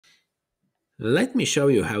Let me show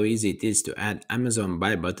you how easy it is to add Amazon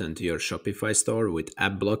buy button to your Shopify store with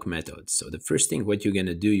app block method. So the first thing what you're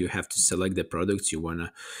gonna do, you have to select the products you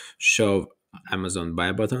wanna show Amazon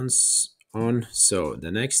buy buttons on. So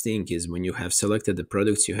the next thing is when you have selected the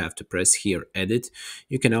products, you have to press here edit.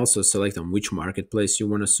 You can also select on which marketplace you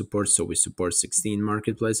want to support. So we support 16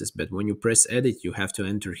 marketplaces, but when you press edit, you have to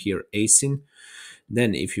enter here ASIN.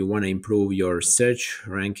 Then if you want to improve your search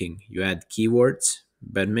ranking, you add keywords,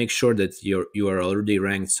 but make sure that you are already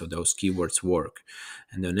ranked so those keywords work.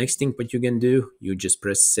 And the next thing what you can do, you just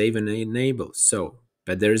press save and enable. So,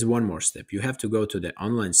 but there is one more step. You have to go to the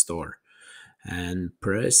online store and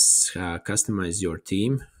press customize your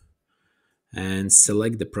theme and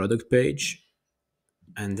select the product page,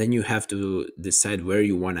 and then you have to decide where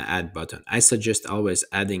you want to add button. I suggest always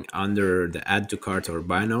adding under the add to cart or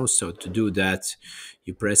buy now. So to do that,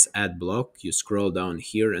 you press add block, you scroll down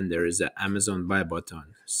here, and there is an Amazon buy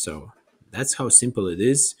button. So that's how simple it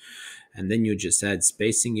is. And then you just add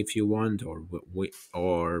spacing if you want,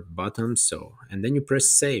 or buttons. So and then you press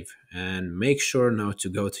save and make sure now to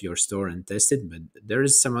go to your store and test it. But there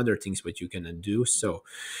is some other things what you can do. So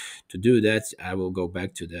to do that, I will go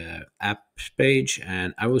back to the app page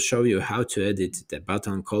and I will show you how to edit the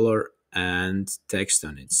button color and text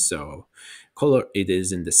on it. So color, it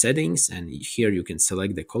is in the settings, and here you can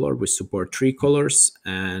select the color. We support 3 colors,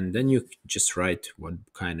 and then you just write what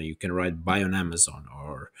kind of, you can write buy on Amazon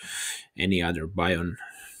or any other buy on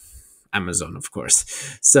Amazon, of course.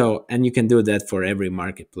 So, and you can do that for every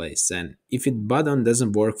marketplace. And if it button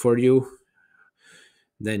doesn't work for you,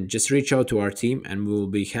 then just reach out to our team and we will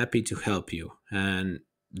be happy to help you. And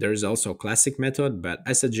there's also a classic method, but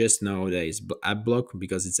I suggest nowadays app block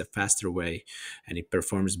because it's a faster way and it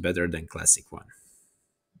performs better than classic one.